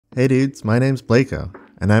Hey dudes, my name's Blekoh,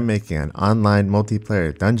 and I'm making an online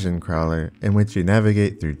multiplayer dungeon crawler in which you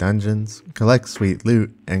navigate through dungeons, collect sweet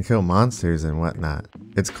loot, and kill monsters and whatnot.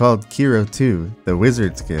 It's called KIRO II, the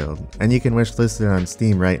Wizards Guild, and you can wishlist it on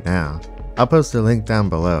Steam right now. I'll post a link down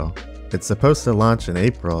below. It's supposed to launch in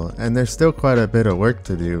April, and there's still quite a bit of work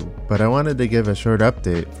to do, but I wanted to give a short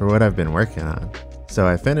update for what I've been working on. So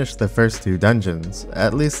I finished the first two dungeons,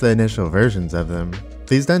 at least the initial versions of them.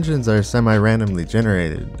 These dungeons are semi-randomly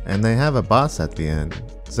generated, and they have a boss at the end.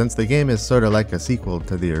 Since the game is sorta like a sequel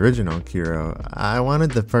to the original KIRO, I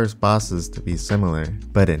wanted the first bosses to be similar,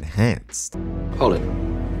 but enhanced. Hold it.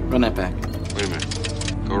 Run that back. Wait a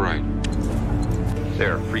minute. Go right.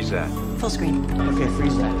 There, freeze that. Full screen. Okay,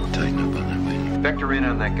 freeze that. Tighten up on that way. Vector in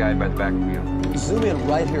on that guy by the back wheel. Zoom in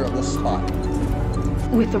right here on this spot.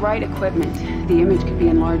 With the right equipment, the image could be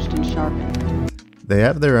enlarged and sharpened. They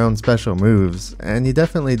have their own special moves, and you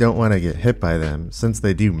definitely don't want to get hit by them since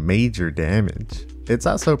they do major damage. It's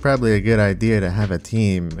also probably a good idea to have a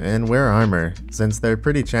team and wear armor since they're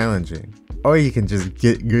pretty challenging. Or you can just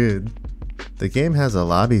get good. The game has a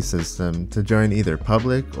lobby system to join either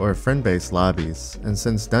public or friend-based lobbies, and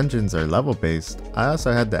since dungeons are level-based, I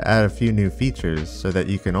also had to add a few new features so that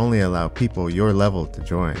you can only allow people your level to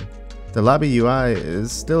join. The lobby UI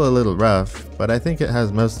is still a little rough, but I think it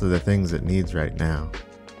has most of the things it needs right now.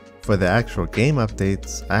 For the actual game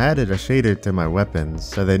updates, I added a shader to my weapons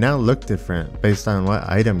so they now look different based on what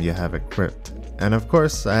item you have equipped. And of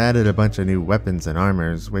course, I added a bunch of new weapons and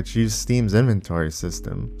armors which use Steam's inventory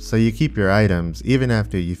system, so you keep your items even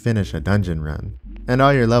after you finish a dungeon run. And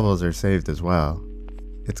all your levels are saved as well.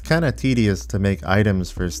 It's kinda tedious to make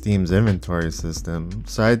items for Steam's inventory system,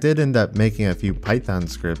 so I did end up making a few Python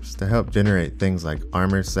scripts to help generate things like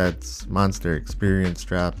armor sets, monster experience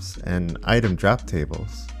drops, and item drop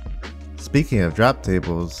tables. Speaking of drop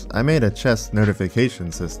tables, I made a chest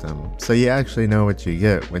notification system, so you actually know what you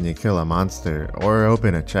get when you kill a monster or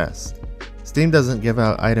open a chest. Steam doesn't give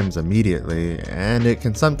out items immediately, and it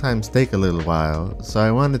can sometimes take a little while, so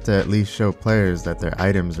I wanted to at least show players that their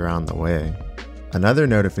items are on the way. Another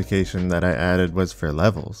notification that I added was for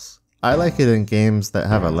levels. I like it in games that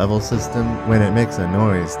have a level system when it makes a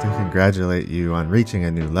noise to congratulate you on reaching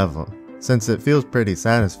a new level, since it feels pretty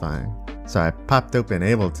satisfying. So I popped open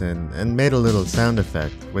Ableton and made a little sound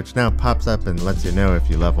effect, which now pops up and lets you know if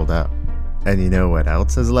you leveled up. And you know what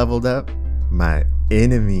else has leveled up? My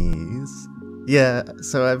enemies. Yeah,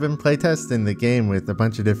 so I've been playtesting the game with a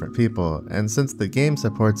bunch of different people, and since the game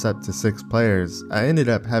supports up to 6 players, I ended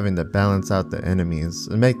up having to balance out the enemies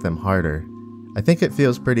and make them harder. I think it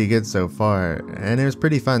feels pretty good so far, and it was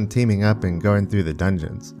pretty fun teaming up and going through the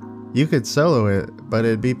dungeons. You could solo it, but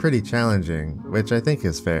it'd be pretty challenging, which I think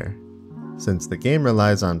is fair. Since the game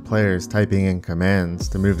relies on players typing in commands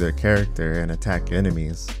to move their character and attack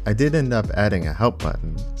enemies, I did end up adding a help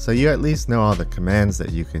button, so you at least know all the commands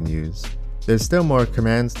that you can use. There's still more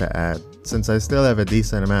commands to add, since I still have a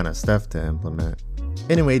decent amount of stuff to implement.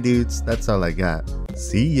 Anyway dudes, that's all I got.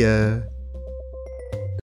 See ya!